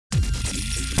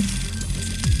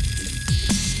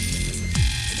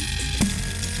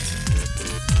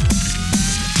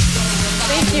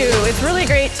you. It's really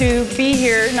great to be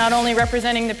here, not only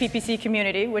representing the PPC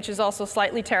community, which is also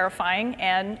slightly terrifying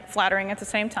and flattering at the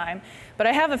same time, but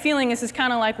I have a feeling this is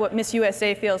kind of like what Miss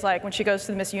USA feels like when she goes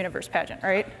to the Miss Universe pageant,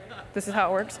 right? This is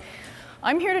how it works.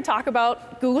 I'm here to talk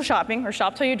about Google Shopping, or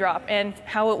Shop Till You Drop, and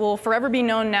how it will forever be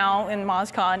known now in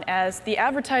MozCon as the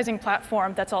advertising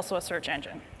platform that's also a search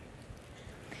engine.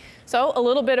 So a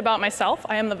little bit about myself.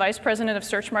 I am the Vice President of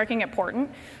Search Marketing at Portent.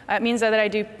 That means that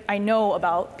I know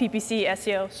about PPC,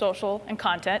 SEO, social, and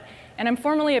content, and I'm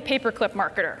formerly a pay-per-click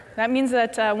marketer. That means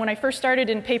that when I first started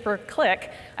in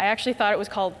pay-per-click, I actually thought it was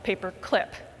called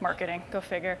pay-per-clip marketing, go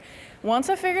figure. Once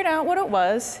I figured out what it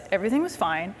was, everything was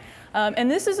fine. And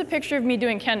this is a picture of me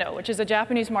doing kendo, which is a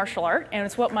Japanese martial art, and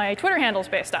it's what my Twitter handle is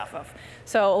based off of.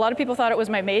 So a lot of people thought it was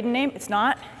my maiden name. It's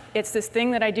not. It's this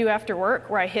thing that I do after work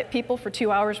where I hit people for 2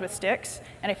 hours with sticks,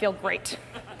 and I feel great.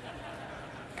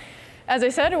 As I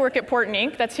said, I work at Portent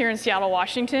Inc. That's here in Seattle,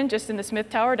 Washington, just in the Smith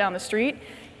Tower down the street.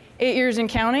 8 years and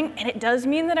counting, and it does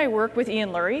mean that I work with Ian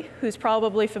Lurie, who's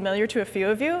probably familiar to a few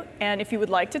of you, and if you would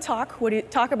like to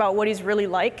talk about what he's really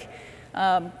like,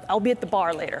 I'll be at the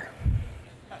bar later.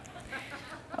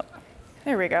 Oh,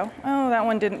 there we go. Oh,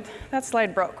 that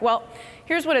slide broke. Well,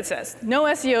 here's what it says. No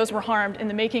SEOs were harmed in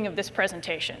the making of this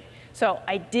presentation. So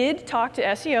I did talk to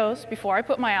SEOs before I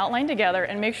put my outline together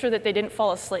and make sure that they didn't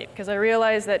fall asleep, because I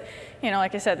realized that,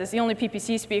 like I said, this is the only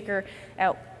PPC speaker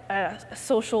at a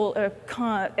social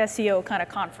SEO kind of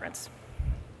conference.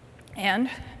 And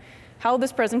how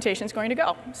this presentation is going to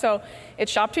go. So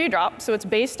it's Shop Till You Drop, so it's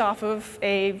based off of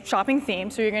a shopping theme.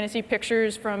 So you're going to see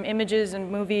pictures from images and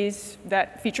movies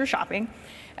that feature shopping,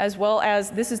 as well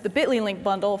as this is the bit.ly link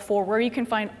bundle for where you can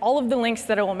find all of the links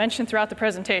that I will mention throughout the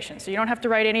presentation. So you don't have to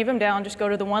write any of them down, just go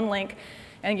to the one link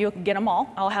and you'll get them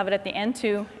all. I'll have it at the end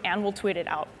too, and we'll tweet it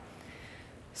out.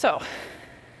 So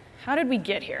how did we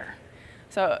get here?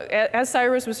 So as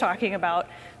Cyrus was talking about,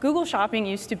 Google Shopping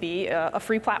used to be a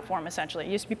free platform, essentially. It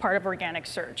used to be part of organic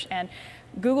search. And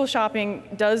Google Shopping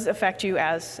does affect you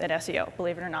as an SEO,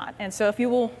 believe it or not. And so if you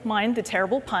will mind the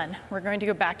terrible pun, we're going to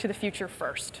go back to the future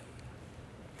first.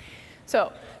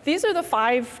 So these are the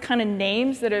 5 kind of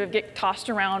names that get tossed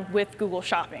around with Google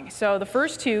Shopping. So the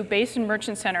first 2, Base and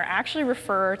Merchant Center, actually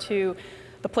refer to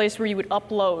the place where you would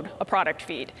upload a product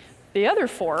feed. The other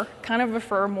 4 kind of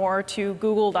refer more to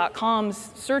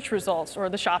Google.com's search results or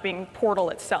the shopping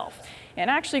portal itself. And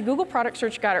actually, Google Product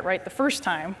Search got it right the first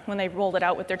time when they rolled it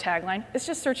out with their tagline. It's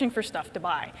just searching for stuff to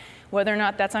buy, whether or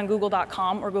not that's on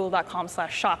Google.com or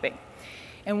Google.com/shopping.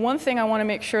 And one thing I want to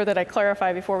make sure that I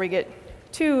clarify before we get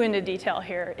too into detail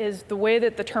here is the way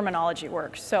that the terminology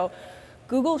works. So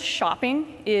Google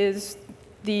Shopping is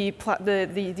the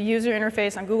user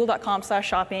interface on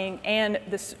Google.com/shopping and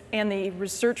the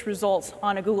research results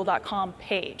on a Google.com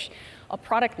page. A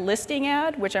product listing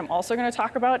ad, which I'm also going to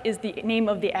talk about, is the name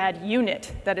of the ad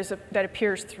unit that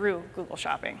appears through Google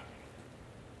Shopping.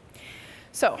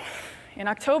 So in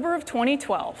October of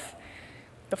 2012,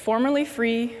 the formerly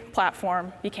free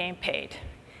platform became paid.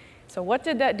 So what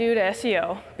did that do to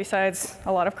SEO besides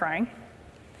a lot of crying?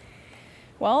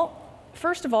 Well,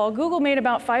 first of all, Google made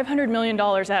about $500 million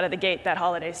out of the gate that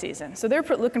holiday season, so they're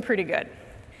looking pretty good.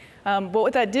 But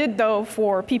what that did, though,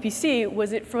 for PPC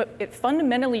was it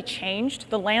fundamentally changed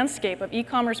the landscape of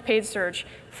e-commerce paid search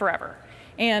forever.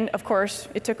 And of course,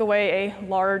 it took away a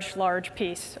large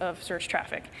piece of search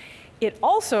traffic. It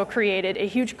also created a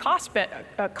huge cost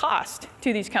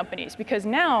to these companies, because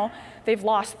now they've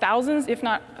lost thousands, if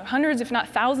not hundreds, if not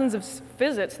thousands of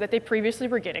visits that they previously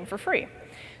were getting for free.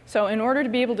 So in order to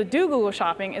be able to do Google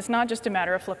Shopping, it's not just a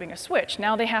matter of flipping a switch.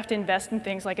 Now they have to invest in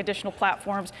things like additional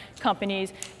platforms,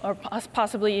 companies, or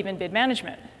possibly even bid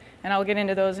management. And I'll get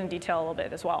into those in detail a little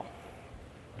bit as well.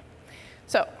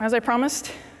 So as I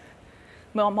promised,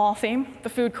 mall theme, the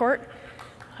food court.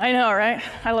 I know, right?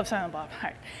 I love Silent Bob. All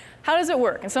right. How does it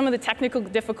work? And some of the technical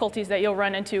difficulties that you'll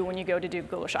run into when you go to do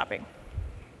Google Shopping.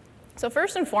 So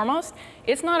first and foremost,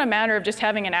 it's not a matter of just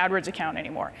having an AdWords account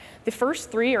anymore. The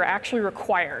first 3 are actually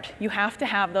required. You have to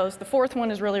have those. The 4th one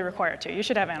is really required too. You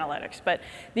should have analytics. But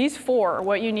these 4 are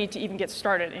what you need to even get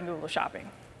started in Google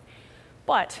Shopping.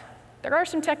 But there are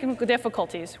some technical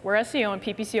difficulties where SEO and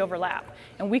PPC overlap.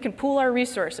 And we can pool our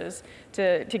resources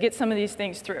to get some of these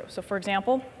things through. So for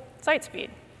example, site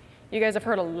speed. You guys have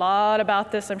heard a lot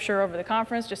about this, I'm sure, over the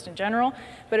conference, just in general,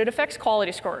 but it affects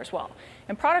quality score as well.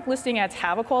 And product listing ads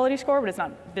have a quality score, but it's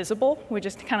not visible. We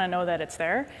just kind of know that it's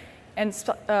there. And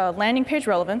landing page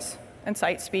relevance and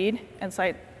site speed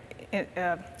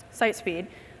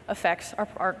affects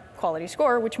our quality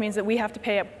score, which means that we have to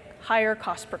pay a higher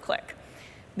cost per click.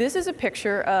 This is a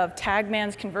picture of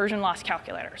Tagman's conversion loss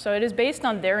calculator. So it is based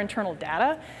on their internal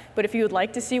data, but if you would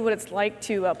like to see what it's like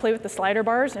to play with the slider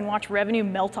bars and watch revenue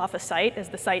melt off a site as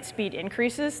the site speed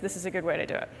increases, this is a good way to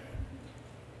do it.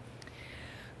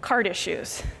 Cart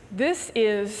issues. This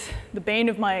is the bane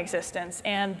of my existence,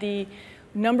 and the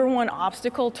 #1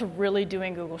 obstacle to really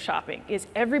doing Google Shopping is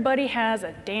everybody has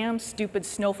a damn stupid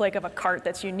snowflake of a cart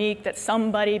that's unique that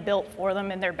somebody built for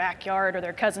them in their backyard or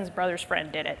their cousin's brother's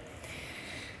friend did it.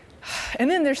 And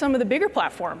then there's some of the bigger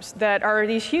platforms that are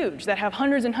these huge, that have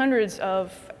hundreds and hundreds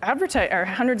of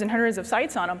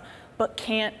sites on them, but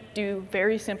can't do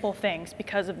very simple things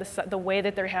because of the way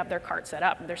that they have their cart set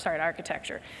up, their site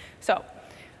architecture. So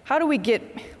how do we get,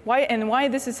 why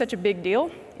this is such a big deal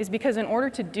is because in order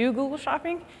to do Google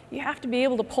Shopping, you have to be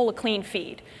able to pull a clean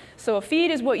feed. So a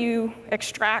feed is what you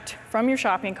extract from your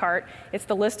shopping cart. It's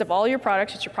the list of all your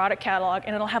products, it's your product catalog,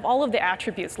 and it'll have all of the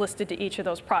attributes listed to each of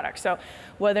those products. So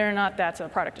whether or not that's a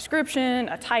product description,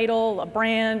 a title, a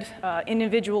brand,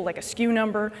 individual, like a SKU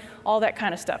number, all that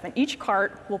kind of stuff. And each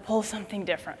cart will pull something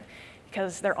different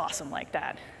because they're awesome like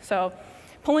that. So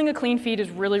pulling a clean feed is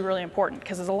really, really important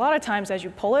because a lot of times as you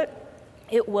pull it,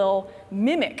 it will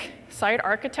mimic site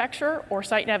architecture or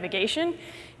site navigation.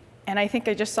 And I think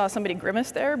I just saw somebody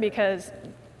grimace there because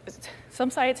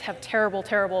some sites have terrible,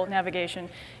 terrible navigation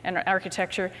and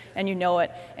architecture, and you know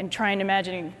it. And trying to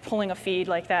imagine pulling a feed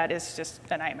like that is just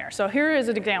a nightmare. So here is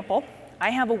an example. I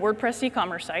have a WordPress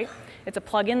e-commerce site. It's a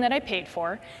plugin that I paid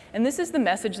for. And this is the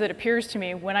message that appears to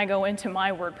me when I go into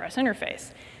my WordPress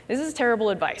interface. This is terrible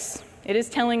advice. It is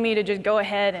telling me to just go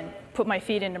ahead and put my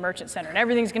feed into Merchant Center, and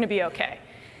everything's going to be OK.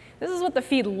 This is what the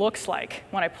feed looks like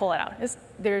when I pull it out.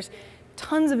 There's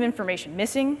tons of information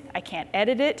missing. I can't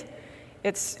edit it.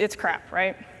 It's crap,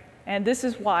 right? And this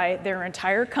is why there are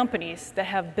entire companies that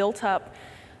have built up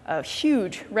a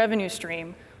huge revenue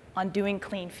stream on doing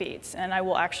clean feeds. And I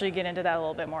will actually get into that a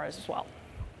little bit more as well.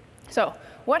 So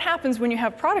what happens when you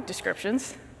have product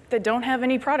descriptions that don't have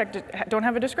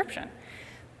a description?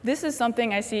 This is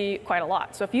something I see quite a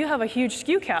lot. So if you have a huge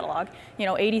SKU catalog,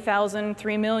 80,000,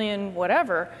 3 million,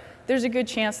 whatever, there's a good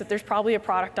chance that there's probably a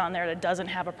product on there that doesn't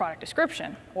have a product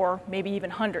description, or maybe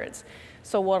even hundreds.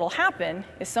 So what'll happen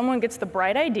is someone gets the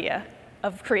bright idea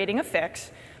of creating a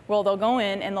fix. Well, they'll go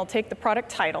in and they'll take the product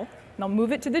title, and they'll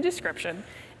move it to the description,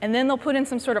 and then they'll put in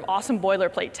some sort of awesome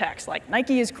boilerplate text, like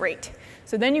Nike is great.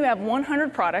 So then you have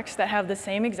 100 products that have the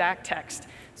same exact text.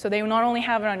 So they not only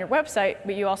have it on your website,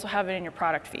 but you also have it in your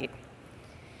product feed.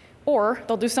 Or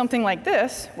they'll do something like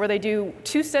this, where they do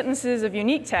 2 sentences of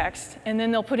unique text, and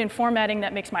then they'll put in formatting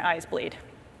that makes my eyes bleed.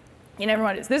 You never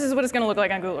want this is what it's going to look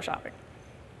like on Google Shopping.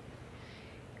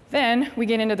 Then we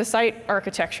get into the site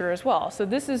architecture as well. So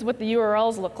this is what the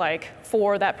URLs look like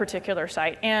for that particular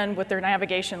site and what their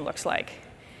navigation looks like.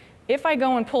 If I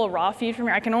go and pull a raw feed from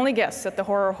here, I can only guess at the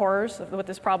horrors of what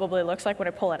this probably looks like when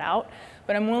I pull it out.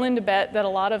 But I'm willing to bet that a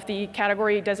lot of the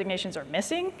category designations are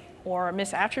missing or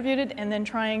misattributed, and then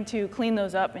trying to clean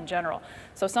those up in general.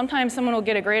 So sometimes someone will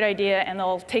get a great idea and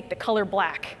they'll take the color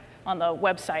black on the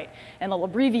website and they'll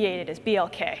abbreviate it as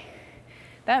BLK.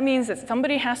 That means that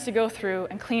somebody has to go through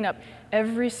and clean up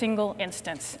every single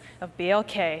instance of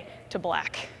BLK to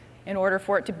black in order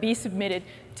for it to be submitted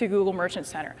to Google Merchant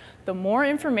Center. The more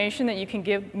information that you can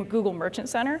give Google Merchant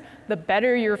Center, the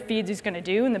better your feeds is going to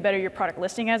do and the better your product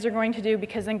listing ads are going to do,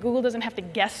 because then Google doesn't have to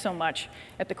guess so much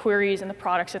at the queries and the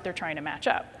products that they're trying to match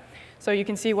up. So you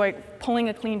can see why pulling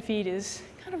a clean feed is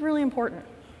kind of really important.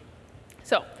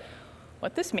 So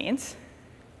what this means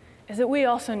is that we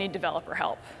also need developer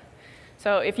help.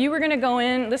 So if you were going to go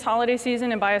in this holiday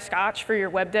season and buy a scotch for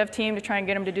your web dev team to try and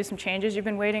get them to do some changes you've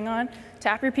been waiting on,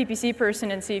 tap your PPC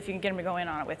person and see if you can get them to go in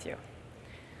on it with you.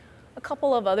 A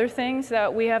couple of other things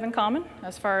that we have in common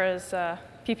as far as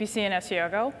PPC and SEO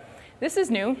go. This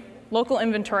is new, local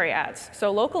inventory ads.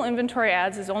 So local inventory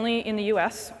ads is only in the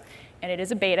US, and it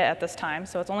is a beta at this time,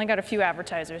 so it's only got a few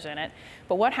advertisers in it.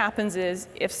 But what happens is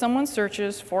if someone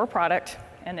searches for a product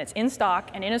and it's in stock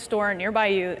and in a store nearby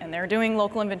you, and they're doing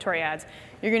local inventory ads,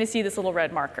 you're going to see this little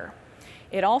red marker.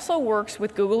 It also works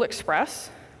with Google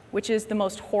Express, which is the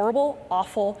most horrible,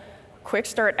 awful, quick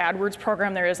start AdWords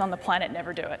program there is on the planet.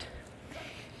 Never do it.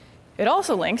 It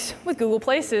also links with Google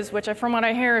Places, which from what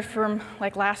I hear from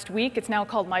like last week, it's now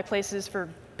called My Places for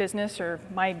Business or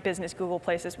My Business Google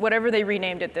Places, whatever they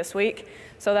renamed it this week.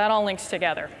 So that all links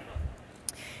together.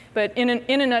 But in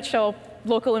a nutshell,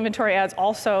 local inventory ads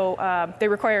also, they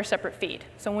require a separate feed.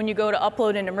 So when you go to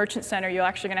upload into Merchant Center, you're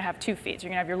actually going to have 2 feeds. You're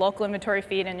going to have your local inventory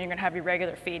feed, and you're going to have your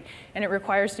regular feed. And it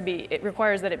requires that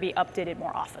it be updated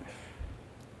more often.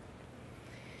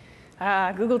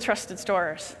 Google Trusted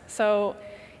Stores. So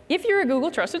If you're a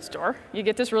Google Trusted Store, you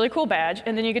get this really cool badge,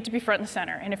 and then you get to be front and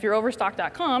center. And if you're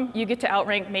Overstock.com, you get to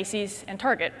outrank Macy's and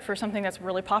Target for something that's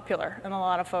really popular and a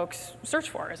lot of folks search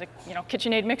for, is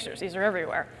KitchenAid mixers. These are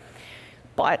everywhere.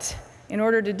 But in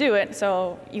order to do it,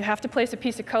 so you have to place a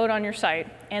piece of code on your site,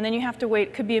 and then you have to wait.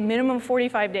 It could be a minimum of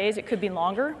 45 days. It could be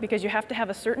longer, because you have to have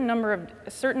a certain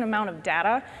amount of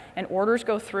data and orders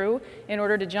go through in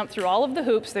order to jump through all of the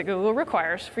hoops that Google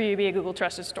requires for you to be a Google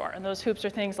Trusted Store. And those hoops are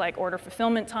things like order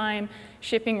fulfillment time,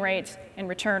 shipping rates, and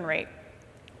return rate.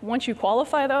 Once you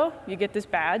qualify, though, you get this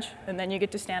badge, and then you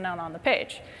get to stand out on the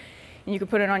page. And you can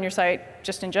put it on your site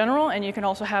just in general, and you can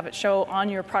also have it show on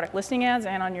your product listing ads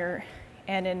and on your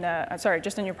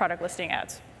just in your product listing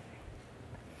ads.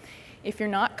 If you're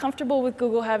not comfortable with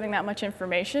Google having that much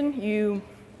information,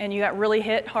 and you got really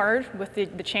hit hard with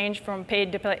the change from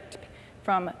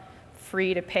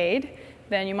free to paid,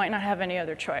 then you might not have any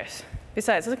other choice.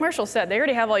 Besides, as the commercial said, they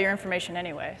already have all your information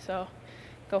anyway, so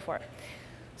go for it.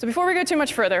 So before we go too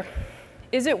much further,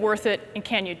 is it worth it, and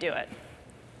can you do it?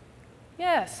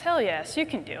 Yes, hell yes, you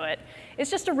can do it. It's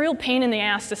just a real pain in the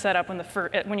ass to set up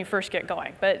when you first get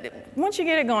going. But once you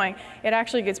get it going, it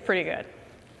actually gets pretty good.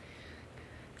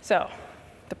 So,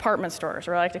 department stores,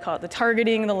 or I like to call it the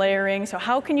targeting, the layering. So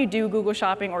how can you do Google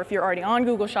Shopping, or if you're already on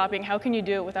Google Shopping, how can you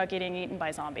do it without getting eaten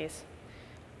by zombies?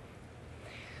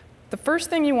 The first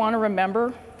thing you want to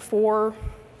remember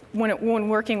when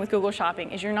working with Google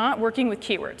Shopping is you're not working with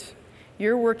keywords.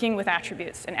 You're working with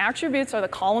attributes. And attributes are the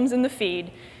columns in the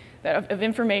feed of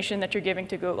information that you're giving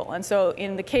to Google. And so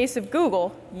in the case of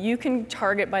Google, you can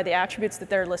target by the attributes that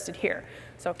they're listed here.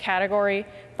 So category,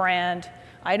 brand,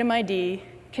 item ID,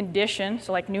 condition,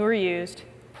 so like new or used,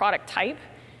 product type,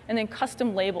 and then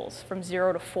custom labels from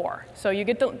 0 to 4. So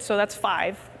so that's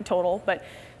 5 in total, but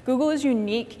Google is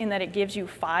unique in that it gives you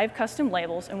 5 custom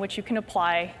labels in which you can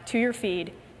apply to your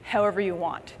feed however you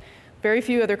want. Very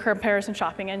few other comparison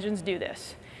shopping engines do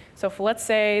this. So let's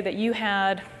say that you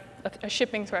had a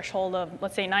shipping threshold of,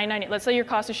 let's say $9.90. Let's say your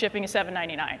cost of shipping is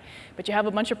 $7.99, but you have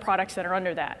a bunch of products that are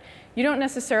under that. You don't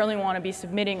necessarily want to be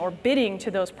submitting or bidding to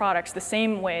those products the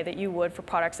same way that you would for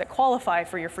products that qualify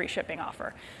for your free shipping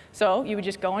offer. So you would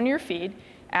just go into your feed,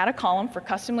 add a column for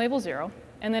custom label 0,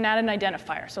 and then add an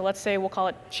identifier. So let's say we'll call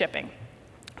it shipping.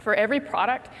 For every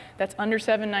product that's under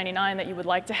 $7.99 that you would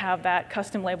like to have that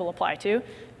custom label apply to,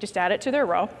 just add it to their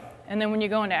row. And then when you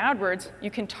go into AdWords, you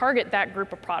can target that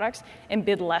group of products and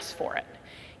bid less for it.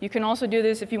 You can also do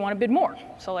this if you want to bid more.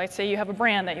 So let's say you have a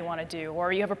brand that you want to do,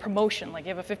 or you have a promotion, like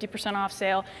you have a 50% off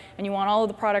sale, and you want all of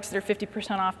the products that are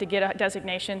 50% off to get a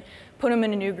designation, put them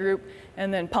in a new group,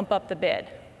 and then pump up the bid.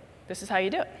 This is how you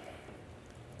do it.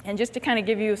 And just to kind of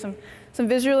give you some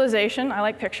visualization, I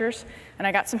like pictures, and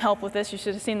I got some help with this. You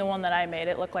should have seen the one that I made.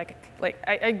 It looked like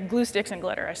I glue sticks and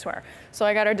glitter, I swear. So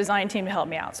I got our design team to help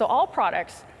me out. So all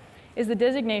products is the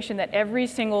designation that every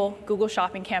single Google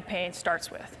Shopping campaign starts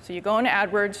with. So you go into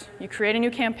AdWords, you create a new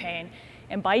campaign,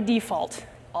 and by default,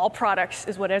 all products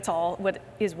is what it's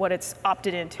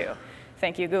opted into.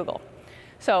 Thank you, Google.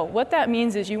 So what that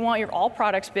means is you want your all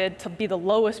products bid to be the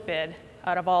lowest bid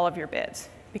out of all of your bids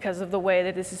because of the way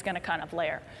that this is going to kind of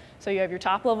layer. So you have your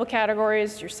top level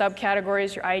categories, your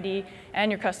subcategories, your ID, and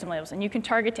your custom labels. And you can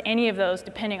target to any of those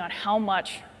depending on how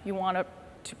much you want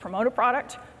to promote a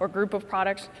product or group of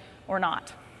products or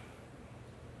not.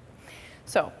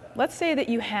 So let's say that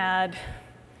you had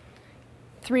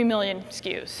 3 million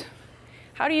SKUs.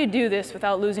 How do you do this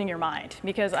without losing your mind?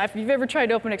 Because if you've ever tried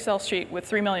to open an Excel sheet with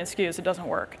 3 million SKUs, it doesn't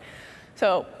work.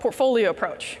 So portfolio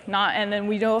approach, and then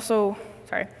we also,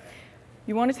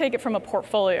 you want to take it from a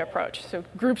portfolio approach, so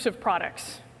groups of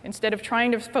products, instead of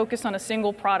trying to focus on a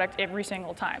single product every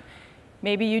single time.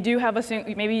 Maybe you do have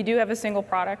a single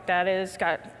product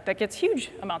that gets huge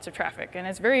amounts of traffic and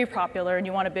it's very popular and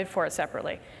you want to bid for it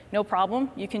separately. No problem.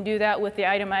 You can do that with the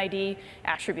item ID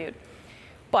attribute.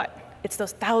 But it's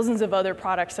those thousands of other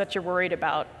products that you're worried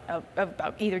about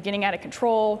either getting out of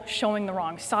control, showing the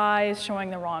wrong size, showing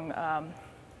the wrong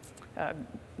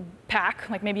pack.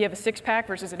 Like maybe you have a 6-pack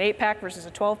versus an 8-pack versus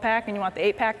a 12-pack and you want the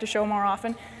 8-pack to show more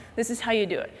often. This is how you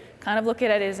do it. Kind of look at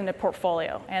it as in a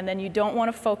portfolio. And then you don't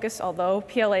want to focus, although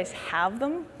PLAs have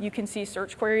them, you can see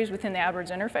search queries within the AdWords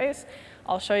interface.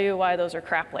 I'll show you why those are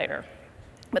crap later.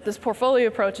 But this portfolio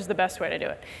approach is the best way to do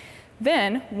it.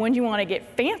 Then, when you want to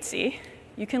get fancy,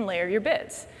 you can layer your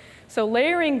bids. So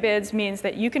layering bids means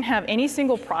that you can have any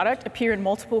single product appear in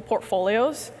multiple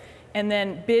portfolios and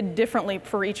then bid differently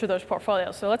for each of those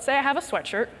portfolios. So let's say I have a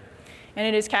sweatshirt, and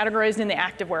it is categorized in the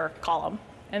activewear column.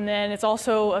 And then it's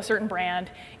also a certain brand,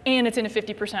 and it's in a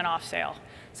 50% off sale.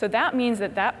 So that means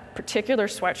that that particular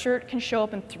sweatshirt can show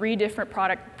up in 3 different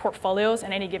product portfolios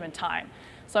at any given time.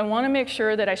 So I want to make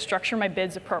sure that I structure my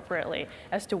bids appropriately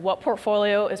as to what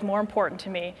portfolio is more important to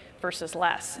me versus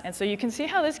less. And so you can see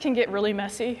how this can get really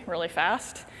messy really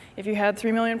fast if you had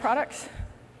 3 million products.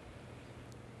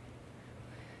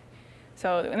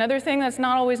 So another thing that's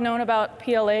not always known about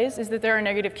PLAs is that there are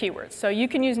negative keywords. So you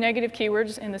can use negative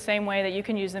keywords in the same way that you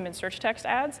can use them in search text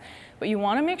ads, but you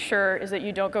want to make sure is that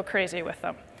you don't go crazy with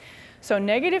them. So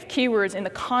negative keywords in the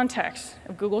context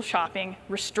of Google Shopping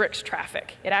restricts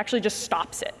traffic. It actually just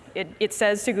stops it. It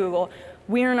says to Google,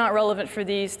 we are not relevant for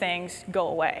these things, go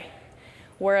away.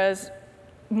 Whereas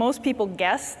most people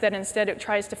guess that instead it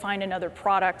tries to find another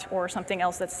product or something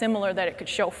else that's similar that it could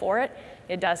show for it,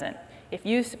 it doesn't. If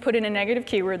you put in a negative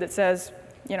keyword that says,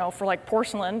 you know, for like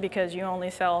porcelain, because you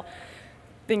only sell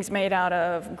things made out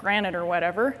of granite or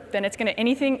whatever, then it's going to,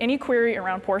 any query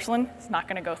around porcelain is not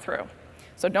going to go through.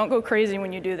 So don't go crazy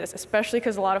when you do this, especially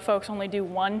because a lot of folks only do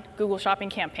one Google Shopping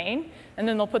campaign, and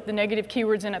then they'll put the negative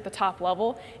keywords in at the top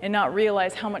level and not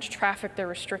realize how much traffic they're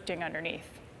restricting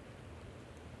underneath.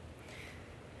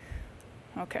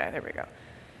 Okay, there we go. All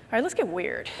right, let's get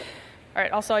weird. All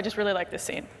right, also, I just really like this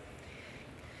scene.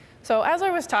 So as I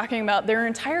was talking about, there are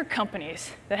entire companies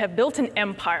that have built an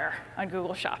empire on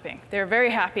Google Shopping. They're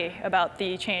very happy about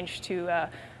the change to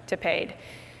paid.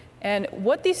 And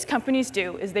what these companies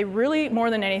do is they really, more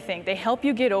than anything, they help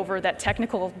you get over that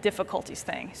technical difficulties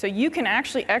thing. So you can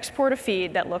actually export a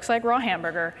feed that looks like raw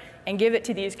hamburger and give it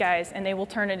to these guys, and they will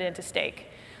turn it into steak.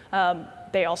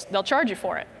 They'll charge you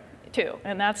for it, too.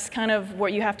 And that's kind of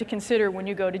what you have to consider when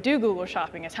you go to do Google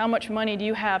Shopping, is how much money do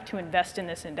you have to invest in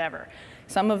this endeavor?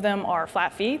 Some of them are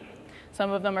flat fee, some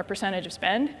of them are percentage of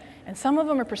spend, and some of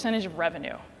them are percentage of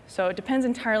revenue. So it depends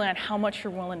entirely on how much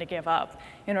you're willing to give up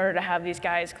in order to have these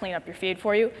guys clean up your feed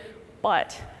for you.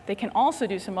 But they can also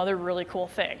do some other really cool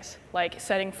things, like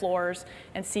setting floors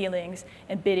and ceilings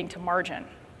and bidding to margin.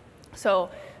 So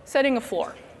setting a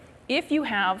floor. If you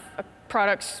have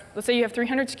products, let's say you have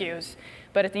 300 SKUs,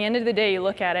 but at the end of the day you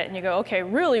look at it and you go, okay,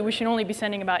 really we should only be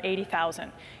sending about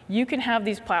 80,000. You can have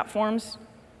these platforms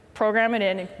program it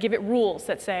in and give it rules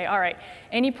that say, all right,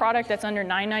 any product that's under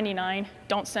 $9.99,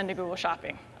 don't send to Google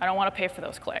Shopping. I don't want to pay for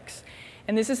those clicks.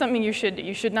 And this is something you should do.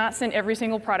 You should not send every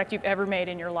single product you've ever made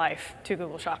in your life to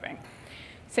Google Shopping.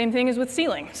 Same thing is with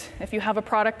ceilings. If you have a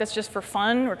product that's just for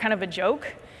fun or kind of a joke,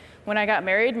 when I got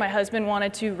married, my husband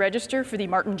wanted to register for the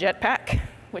Marsten jetpack,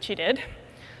 which he did.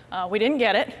 We didn't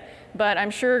get it, but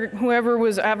I'm sure whoever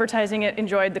was advertising it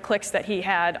enjoyed the clicks that he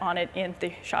had on it in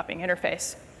the shopping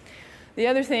interface. The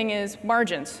other thing is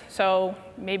margins. So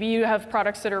maybe you have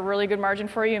products that are really good margin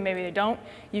for you, maybe they don't.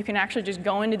 You can actually just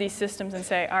go into these systems and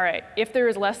say, all right, if there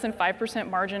is less than 5%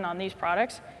 margin on these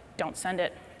products, don't send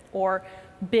it. Or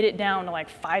bid it down to like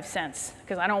 5 cents,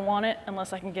 because I don't want it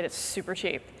unless I can get it super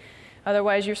cheap.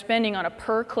 Otherwise, you're spending on a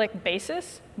per-click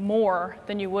basis more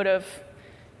than you would have,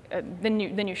 than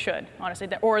you should, honestly,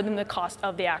 or than the cost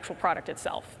of the actual product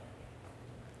itself.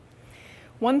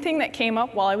 One thing that came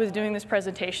up while I was doing this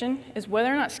presentation is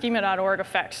whether or not schema.org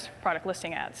affects product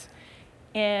listing ads.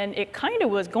 And it kind of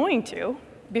was going to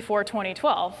before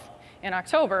 2012 in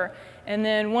October. And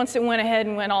then once it went ahead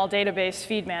and went all database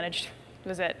feed managed,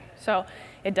 was it. So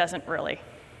it doesn't really.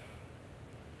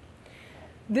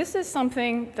 This is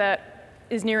something that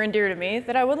is near and dear to me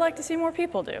that I would like to see more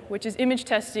people do, which is image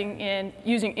testing and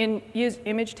use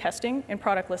image testing in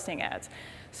product listing ads.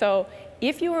 So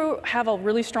if you have a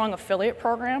really strong affiliate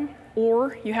program,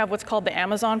 or you have what's called the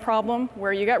Amazon problem,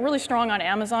 where you got really strong on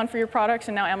Amazon for your products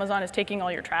and now Amazon is taking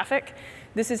all your traffic,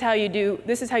 this is how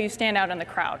you stand out in the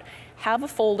crowd. Have a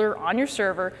folder on your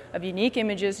server of unique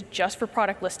images just for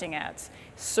product listing ads.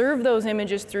 Serve those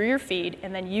images through your feed,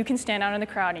 and then you can stand out in the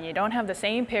crowd and you don't have the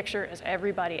same picture as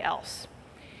everybody else.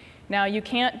 Now you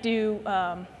can't do,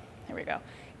 here we go.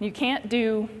 You can't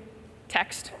do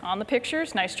text on the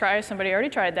pictures. Nice try, somebody already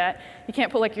tried that. You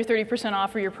can't put like your 30%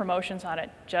 off or your promotions on it,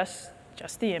 just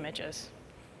the images.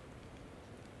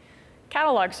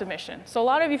 Catalog submission. So a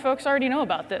lot of you folks already know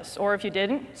about this, or if you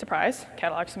didn't, surprise,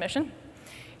 catalog submission.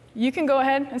 You can go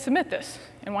ahead and submit this,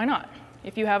 and why not?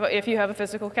 If you have a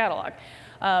physical catalog.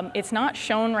 It's not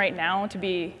shown right now to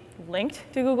be linked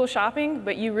to Google Shopping,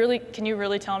 but can you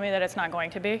really tell me that it's not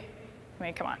going to be? I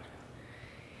mean, come on.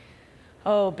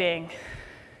 Oh, Bing.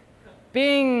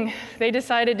 Bing, they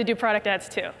decided to do product ads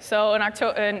too. So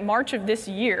in March of this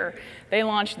year, they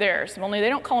launched theirs. Only they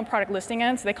don't call them product listing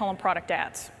ads, they call them product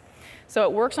ads. So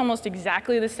it works almost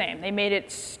exactly the same. They made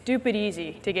it stupid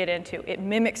easy to get into. It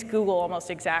mimics Google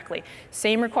almost exactly.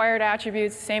 Same required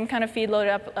attributes, same kind of feed load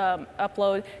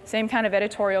upload, same kind of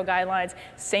editorial guidelines,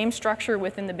 same structure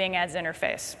within the Bing Ads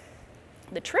interface.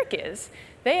 The trick is,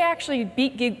 they actually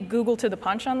beat Google to the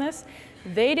punch on this.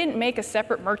 They didn't make a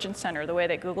separate merchant center the way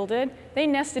that Google did. They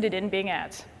nested it in Bing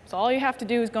Ads. So all you have to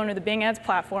do is go into the Bing Ads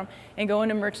platform and go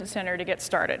into Merchant Center to get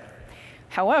started.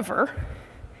 However,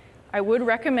 I would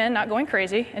recommend not going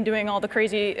crazy and doing all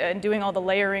the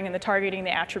layering and the targeting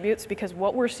the attributes, because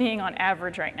what we're seeing on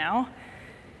average right now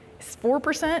is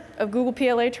 4% of Google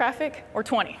PLA traffic or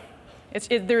 20.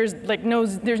 There's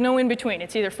no in between.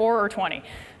 It's either 4 or 20.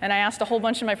 And I asked a whole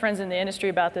bunch of my friends in the industry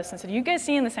about this and said, you guys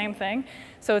seeing the same thing?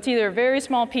 So it's either a very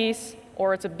small piece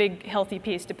or it's a big healthy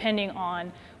piece, depending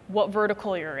on what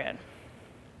vertical you're in.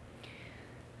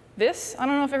 This, I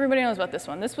don't know if everybody knows about this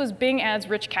one. This was Bing Ads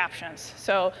rich captions.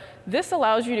 So this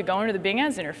allows you to go into the Bing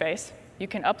Ads interface. You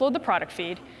can upload the product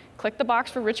feed, click the box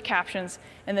for rich captions,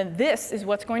 and then this is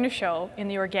what's going to show in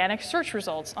the organic search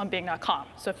results on Bing.com.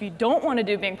 So if you don't want to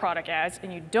do Bing product ads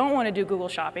and you don't want to do Google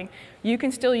Shopping, you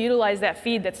can still utilize that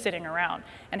feed that's sitting around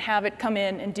and have it come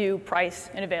in and do price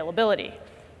and availability.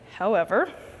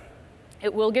 However,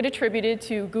 it will get attributed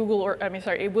to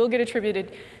it will get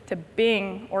attributed to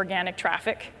Bing organic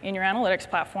traffic in your analytics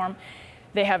platform.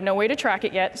 They have no way to track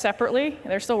it yet separately.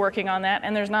 They're still working on that,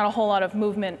 and there's not a whole lot of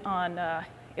movement on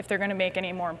if they're going to make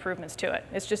any more improvements to it.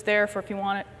 It's just there for if you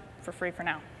want it for free for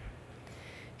now.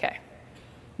 Okay.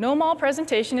 No mall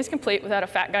presentation is complete without a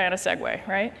fat guy on a Segway,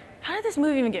 right? How did this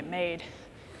movie even get made?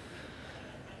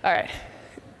 All right.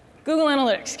 Google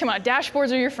Analytics, come on,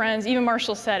 dashboards are your friends. Even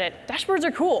Marshall said it. Dashboards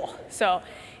are cool.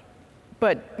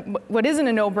 But what isn't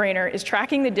a no-brainer is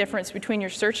tracking the difference between your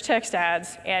search text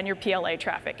ads and your PLA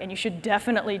traffic. And you should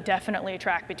definitely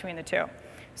track between the two.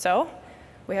 So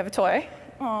we have a toy.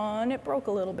 Oh, and it broke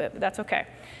a little bit, but that's OK.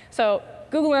 So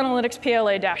Google Analytics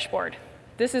PLA dashboard.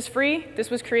 This is free.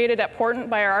 This was created at Portent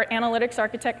by our analytics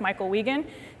architect, Michael Wiegand.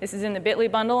 This is in the Bitly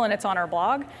bundle, and it's on our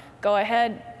blog. Go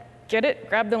ahead. Get it,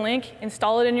 grab the link,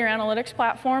 install it in your analytics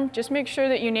platform. Just make sure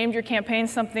that you named your campaign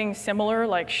something similar,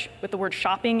 like with the word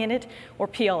shopping in it, or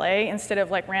PLA, instead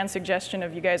of like Rand's suggestion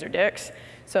of you guys are dicks.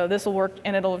 So this will work,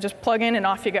 and it'll just plug in and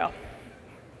off you go.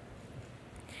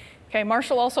 Okay,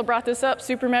 Marshall also brought this up,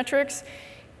 supermetrics.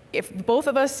 If both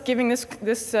of us giving this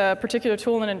particular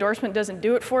tool an endorsement doesn't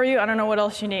do it for you, I don't know what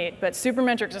else you need, but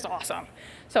supermetrics is awesome.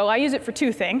 So I use it for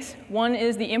two things. One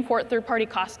is the import third-party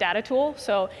cost data tool.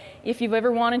 So if you've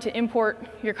ever wanted to import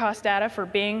your cost data for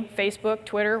Bing, Facebook,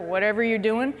 Twitter, whatever you're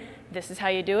doing, this is how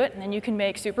you do it. And then you can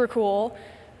make super cool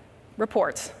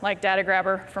reports like Data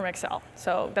Grabber from Excel.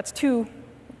 So that's two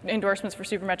endorsements for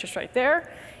supermetrics right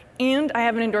there. And I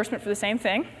have an endorsement for the same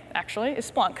thing, actually,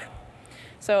 is Splunk.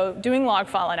 So doing log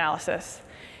file analysis.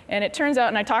 And it turns out,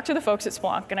 and I talked to the folks at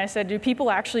Splunk, and I said, do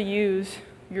people actually use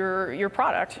your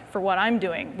product for what I'm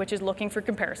doing, which is looking for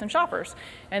comparison shoppers?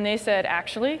 And they said,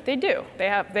 actually, they do.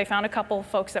 They found a couple of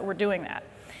folks that were doing that.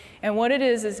 And what it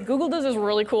is Google does this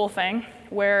really cool thing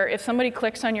where if somebody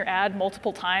clicks on your ad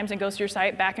multiple times and goes to your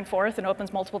site back and forth and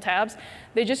opens multiple tabs,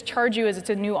 they just charge you as it's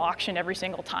a new auction every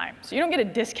single time. So you don't get a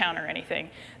discount or anything.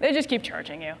 They just keep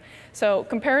charging you. So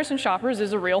comparison shoppers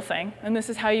is a real thing, and this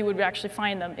is how you would actually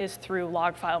find them is through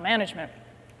log file management.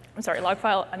 Log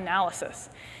file analysis.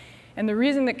 And the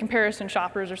reason that comparison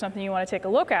shoppers are something you want to take a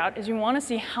look at is you want to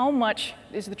see how much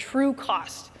is the true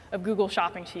cost of Google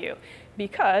Shopping to you,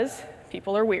 because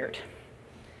people are weird.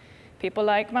 People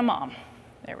like my mom.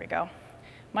 There we go.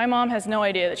 My mom has no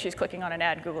idea that she's clicking on an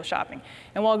ad in Google Shopping.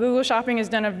 And while Google Shopping has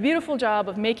done a beautiful job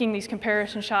of making these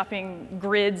comparison shopping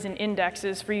grids and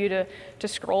indexes for you to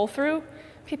scroll through,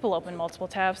 people open multiple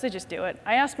tabs. They just do it.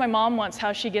 I asked my mom once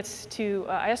how she gets to,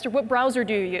 I asked her, what browser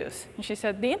do you use? And she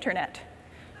said, the internet.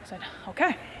 I said,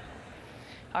 OK.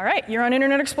 All right, you're on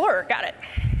Internet Explorer. Got it.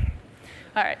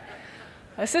 All right.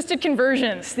 Assisted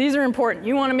conversions, these are important.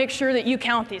 You want to make sure that you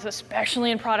count these,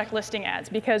 especially in product listing ads,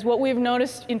 because what we've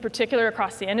noticed in particular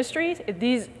across the industry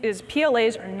is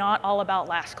PLAs are not all about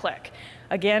last click.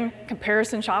 Again,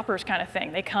 comparison shoppers kind of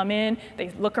thing. They come in, they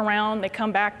look around, they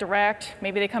come back direct,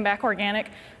 maybe they come back organic,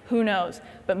 who knows.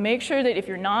 But make sure that if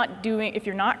you're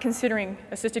not considering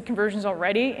assisted conversions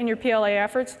already in your PLA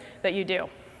efforts, that you do.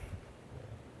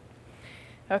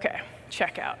 OK,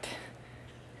 checkout.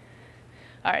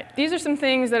 All right, these are some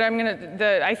things that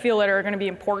I feel that are going to be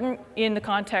important in the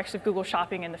context of Google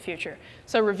Shopping in the future.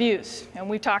 So reviews, and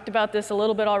we talked about this a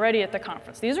little bit already at the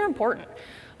conference. These are important.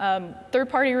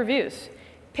 Third-party reviews.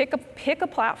 Pick a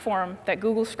platform that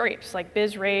Google scrapes, like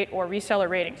BizRate or reseller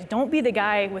ratings. Don't be the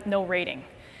guy with no rating.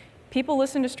 People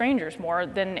listen to strangers more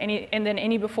than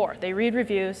any before. They read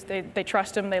reviews, they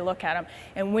trust them, they look at them.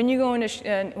 And when you go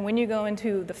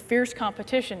into the fierce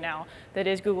competition now that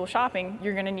is Google Shopping,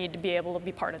 you're going to need to be able to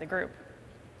be part of the group.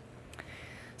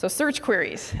 So search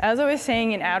queries. As I was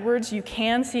saying in AdWords, you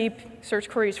can see search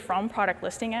queries from product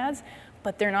listing ads,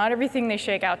 but they're not everything they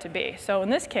shake out to be. So in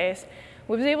this case,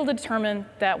 we was able to determine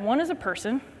that one is a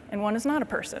person and one is not a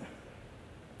person.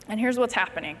 And here's what's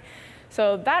happening.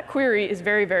 So that query is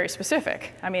very, very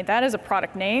specific. I mean, that is a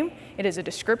product name, it is a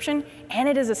description, and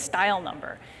it is a style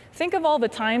number. Think of all the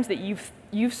times that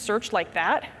you've searched like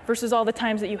that versus all the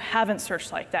times that you haven't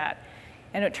searched like that.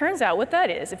 And it turns out what that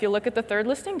is, if you look at the third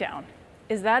listing down,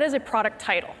 is that is a product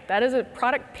title. That is a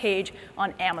product page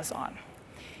on Amazon.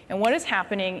 And what is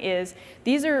happening is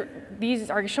these are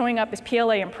showing up as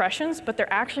PLA impressions, but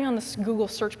they're actually on the Google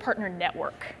Search Partner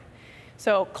Network.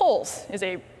 So Kohl's is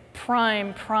a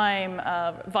prime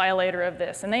violator of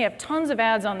this, and they have tons of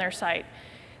ads on their site.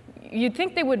 You'd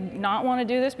think they would not want to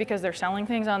do this because they're selling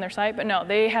things on their site, but no,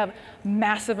 they have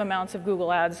massive amounts of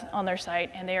Google ads on their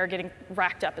site, and they are getting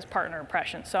racked up as partner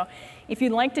impressions. So if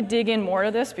you'd like to dig in more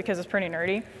to this, because it's pretty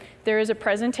nerdy, there is a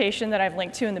presentation that I've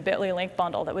linked to in the bit.ly link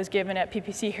bundle that was given at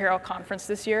PPC Hero Conference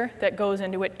this year that goes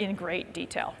into it in great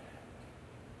detail.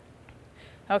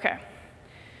 Okay.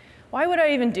 Why would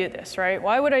I even do this, right?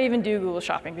 Why would I even do Google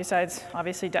Shopping besides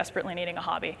obviously desperately needing a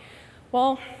hobby?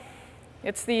 Well,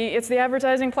 it's the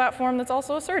advertising platform that's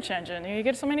also a search engine. You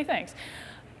get so many things.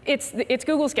 It's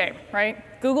Google's game, right?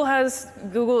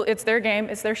 It's their game,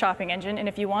 it's their shopping engine, and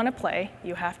if you want to play,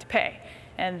 you have to pay.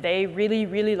 And they really,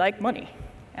 really like money.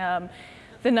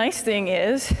 The nice thing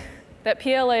is that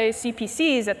PLA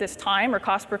CPCs at this time, or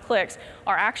cost per clicks,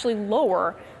 are actually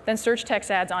lower than search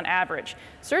text ads on average.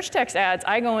 Search text ads,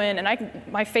 I go in, and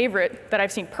my favorite that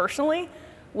I've seen personally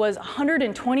was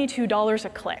 $122 a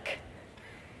click.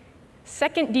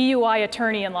 Second DUI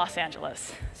attorney in Los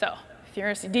Angeles. So if you're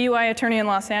a DUI attorney in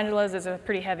Los Angeles, it's a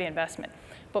pretty heavy investment.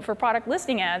 But for product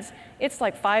listing ads, it's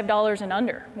like $5 and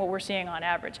under what we're seeing on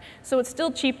average. So it's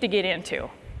still cheap to get into.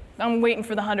 I'm waiting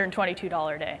for the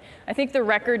 $122 day. I think the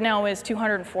record now is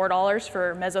 $204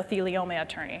 for mesothelioma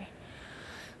attorney.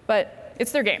 But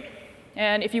it's their game.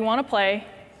 And if you want to play,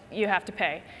 you have to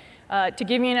pay. To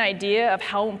give you an idea of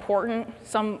how important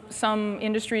some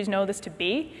industries know this to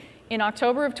be, in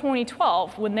October of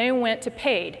 2012, when they went to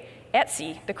paid,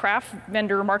 Etsy, the craft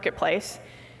vendor marketplace,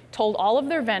 told all of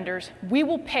their vendors, we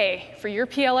will pay for your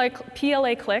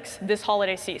PLA clicks this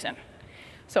holiday season.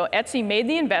 So Etsy made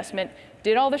the investment,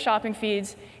 did all the shopping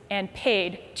feeds, and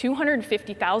paid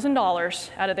 $250,000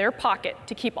 out of their pocket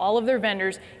to keep all of their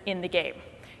vendors in the game,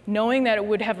 knowing that it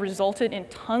would have resulted in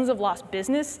tons of lost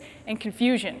business and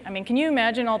confusion. I mean, can you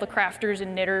imagine all the crafters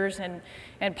and knitters and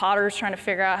potters trying to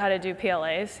figure out how to do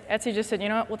PLAs? Etsy just said, you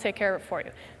know what, we'll take care of it for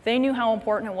you. They knew how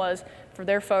important it was for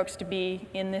their folks to be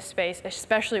in this space,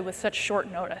 especially with such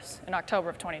short notice in October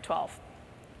of 2012.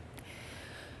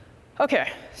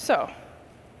 Okay, so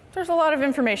there's a lot of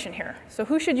information here. So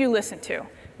who should you listen to?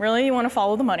 Really, you want to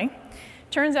follow the money.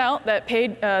 Turns out that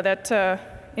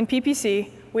in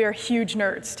PPC, we are huge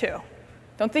nerds too.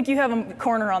 Don't think you have a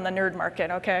corner on the nerd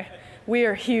market, okay? We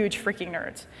are huge freaking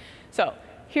nerds. So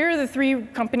here are the 3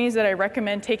 companies that I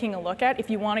recommend taking a look at if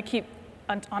you want to keep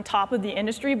on top of the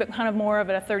industry, but kind of more of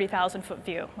a 30,000-foot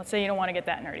view. Let's say you don't want to get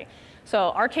that nerdy.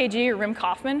 So RKG, or Rim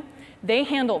Kaufman, they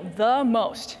handle the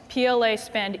most PLA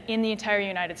spend in the entire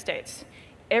United States.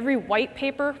 Every white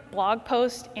paper, blog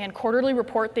post, and quarterly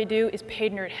report they do is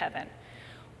paid nerd heaven.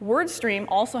 WordStream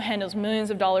also handles millions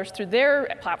of dollars through their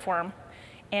platform,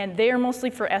 and they are mostly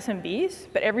for SMBs,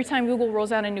 but every time Google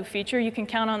rolls out a new feature, you can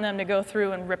count on them to go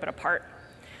through and rip it apart.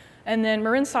 And then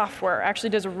Marin Software actually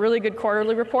does a really good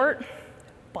quarterly report,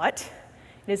 but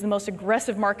it is the most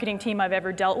aggressive marketing team I've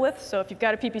ever dealt with, so if you've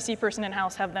got a PPC person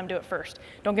in-house, have them do it first.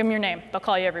 Don't give them your name, they'll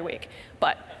call you every week.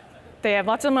 But they have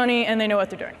lots of money, and they know what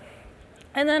they're doing.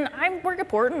 And then I work at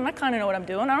Portent, and I kind of know what I'm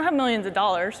doing. I don't have millions of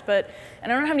dollars, and I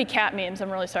don't have any cat memes. I'm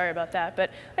really sorry about that, but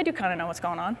I do kind of know what's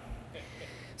going on.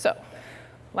 So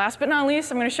last but not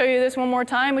least, I'm going to show you this one more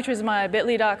time, which was my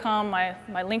bit.ly.com,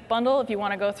 my link bundle, if you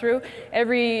want to go through.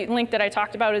 Every link that I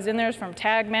talked about is in there, from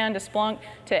Tagman to Splunk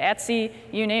to Etsy,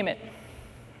 you name it.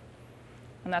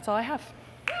 And that's all I have.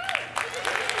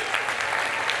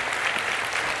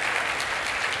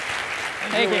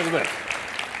 Thank you.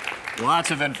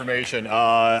 Lots of information.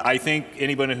 I think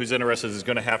anybody who's interested is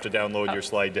going to have to download your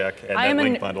slide deck and that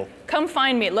link bundle. Come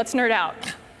find me. Let's nerd out.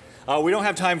 We don't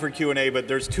have time for Q&A, but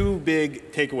there's two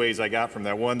big takeaways I got from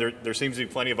that. One, there seems to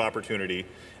be plenty of opportunity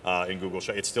in Google.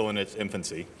 It's still in its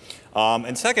infancy.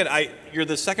 And second, you're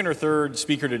the second or third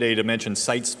speaker today to mention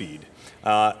site speed.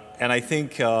 And I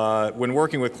think when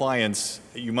working with clients,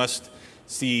 you must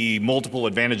see multiple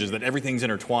advantages, that everything's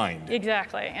intertwined.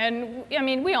 Exactly, and I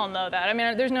mean, we all know that. I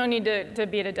mean, there's no need to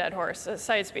beat a dead horse.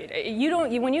 Site speed.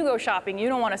 When you go shopping, you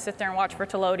don't want to sit there and watch for it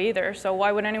to load either. So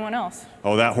why would anyone else?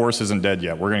 Oh, that horse isn't dead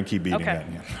yet. We're going to keep beating that.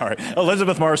 Yeah. All right,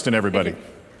 Elizabeth Marsten, everybody.